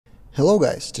Hello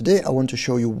guys, today I want to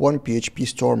show you one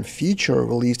PhpStorm feature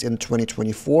released in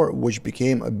 2024 which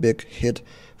became a big hit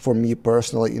for me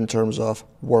personally in terms of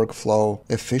workflow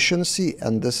efficiency,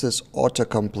 and this is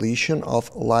auto-completion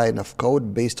of line of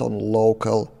code based on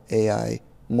local AI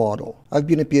model. I've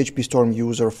been a PhpStorm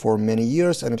user for many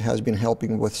years and it has been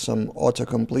helping with some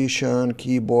auto-completion,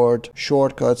 keyboard,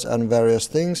 shortcuts and various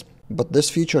things, but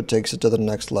this feature takes it to the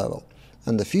next level.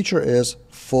 And the feature is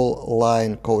full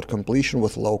line code completion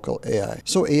with local AI.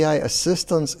 So AI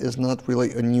assistance is not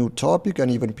really a new topic,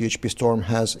 and even PhpStorm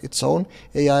has its own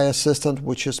AI assistant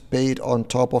which is paid on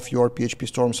top of your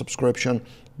PhpStorm subscription.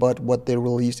 But what they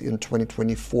released in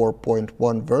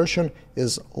 2024.1 version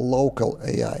is local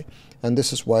AI. And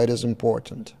this is why it is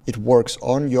important. It works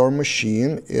on your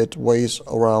machine. It weighs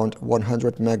around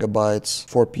 100 megabytes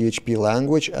for PHP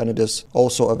language, and it is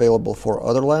also available for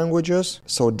other languages.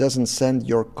 So it doesn't send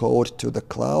your code to the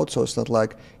cloud. So it's not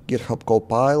like GitHub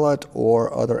Copilot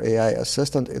or other AI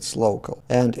assistant. It's local.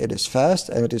 And it is fast,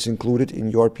 and it is included in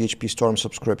your PhpStorm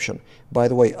subscription. By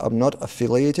the way, I'm not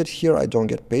affiliated here. I don't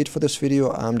get paid for this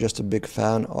video. I'm just a big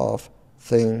fan of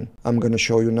thing I'm going to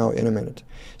show you now in a minute.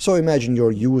 So imagine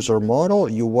your user model.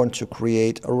 You want to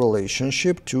create a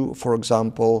relationship to, for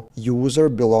example, user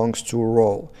belongs to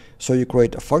role. So you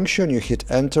create a function, you hit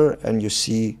enter, and you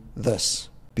see this.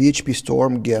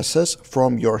 PhpStorm guesses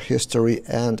from your history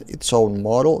and its own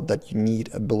model that you need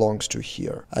a belongs to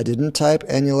here. I didn't type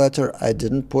any letter. I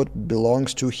didn't put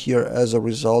belongs to here as a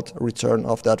result return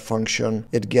of that function.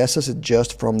 It guesses it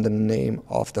just from the name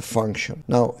of the function.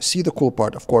 Now, see the cool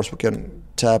part. Of course, we can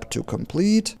tap to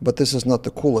complete, but this is not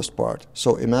the coolest part.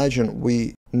 So imagine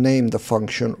we name the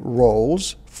function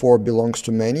roles for belongs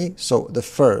to many. So the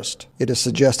first, it is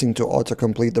suggesting to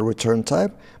autocomplete the return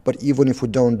type. But even if we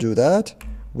don't do that,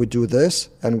 we do this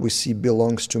and we see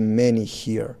belongs to many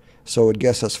here. So it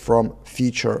guesses from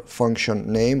feature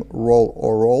function name, role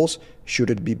or roles, should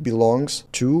it be belongs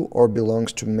to or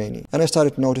belongs to many. And I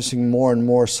started noticing more and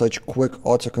more such quick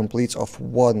autocompletes of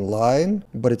one line,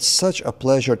 but it's such a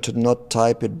pleasure to not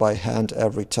type it by hand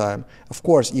every time. Of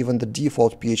course, even the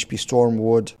default PhpStorm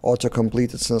would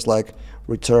autocomplete it, since like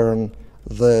return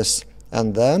this,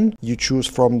 and then you choose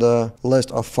from the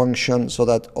list of functions, so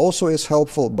that also is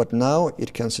helpful, but now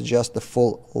it can suggest the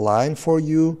full line for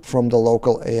you from the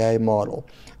local AI model.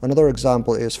 Another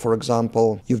example is, for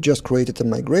example, you've just created a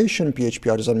migration,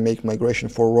 PHP Artisan make migration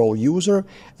for role user,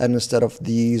 and instead of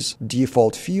these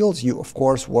default fields, you of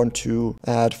course want to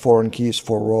add foreign keys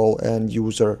for role and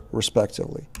user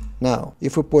respectively. Now,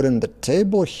 if we put in the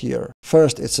table here,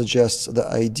 first it suggests the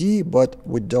ID, but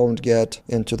we don't get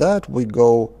into that. We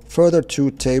go further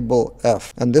to table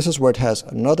F, and this is where it has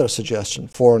another suggestion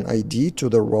for an ID to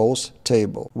the roles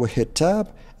table. We hit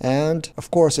tab, and of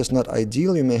course it's not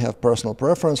ideal. You may have personal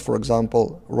preference. For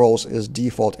example, roles is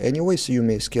default anyway, so you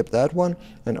may skip that one,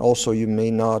 and also you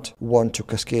may not want to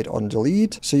cascade on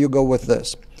delete, so you go with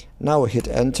this. Now we hit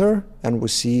enter and we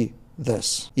see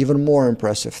this even more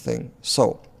impressive thing.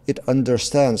 So it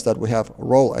understands that we have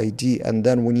role ID and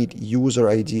then we need user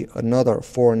ID, another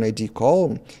foreign ID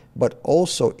column, but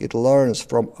also it learns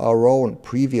from our own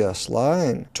previous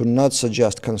line to not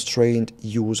suggest constrained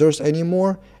users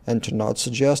anymore and to not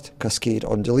suggest cascade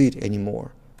on delete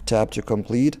anymore. Tap to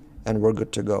complete and we're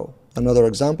good to go. Another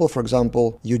example, for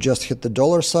example, you just hit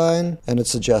the $sign and it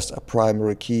suggests a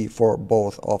primary key for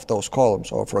both of those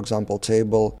columns. Or for example,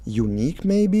 table unique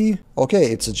maybe.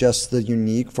 Okay, it suggests the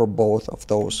unique for both of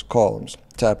those columns.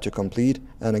 Tap to complete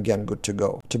and again good to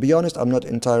go. To be honest, I'm not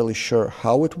entirely sure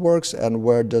how it works and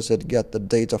where does it get the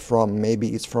data from.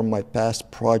 Maybe it's from my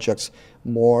past projects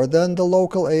more than the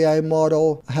local AI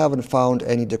model. I haven't found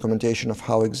any documentation of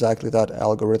how exactly that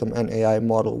algorithm and AI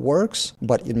model works,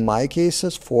 but in my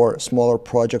cases for smaller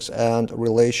projects and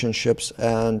relationships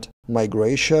and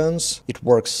migrations, it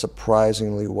works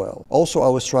surprisingly well. Also, I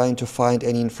was trying to find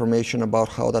any information about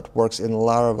how that works in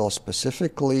Laravel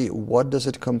specifically. What does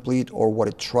it complete, or what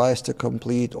it tries to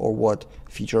complete, or what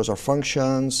features or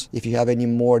functions. If you have any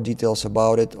more details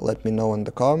about it, let me know in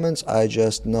the comments. I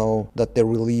just know that they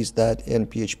released that in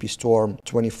PhpStorm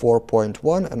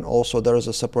 24.1, and also there is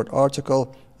a separate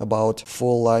article about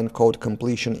full line code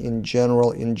completion in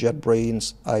general in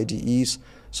JetBrains IDEs.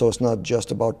 So it's not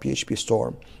just about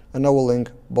PhpStorm. And I will link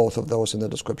both of those in the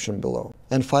description below.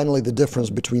 And finally, the difference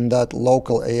between that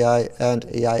local AI and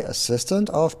AI assistant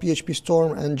of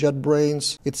PhpStorm and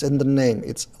JetBrains, it's in the name.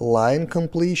 It's line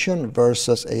completion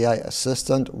versus AI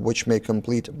assistant, which may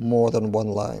complete more than one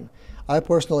line. I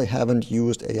personally haven't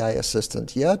used AI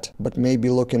assistant yet, but maybe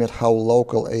looking at how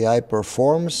local AI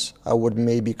performs, I would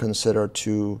maybe consider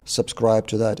to subscribe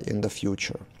to that in the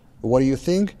future. What do you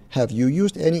think? Have you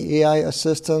used any AI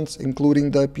assistants,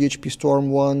 including the PhpStorm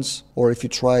ones? Or if you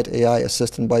tried AI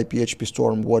assistant by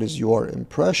PhpStorm, what is your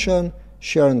impression?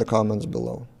 Share in the comments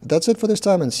below. That's it for this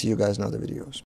time, and see you guys in other videos.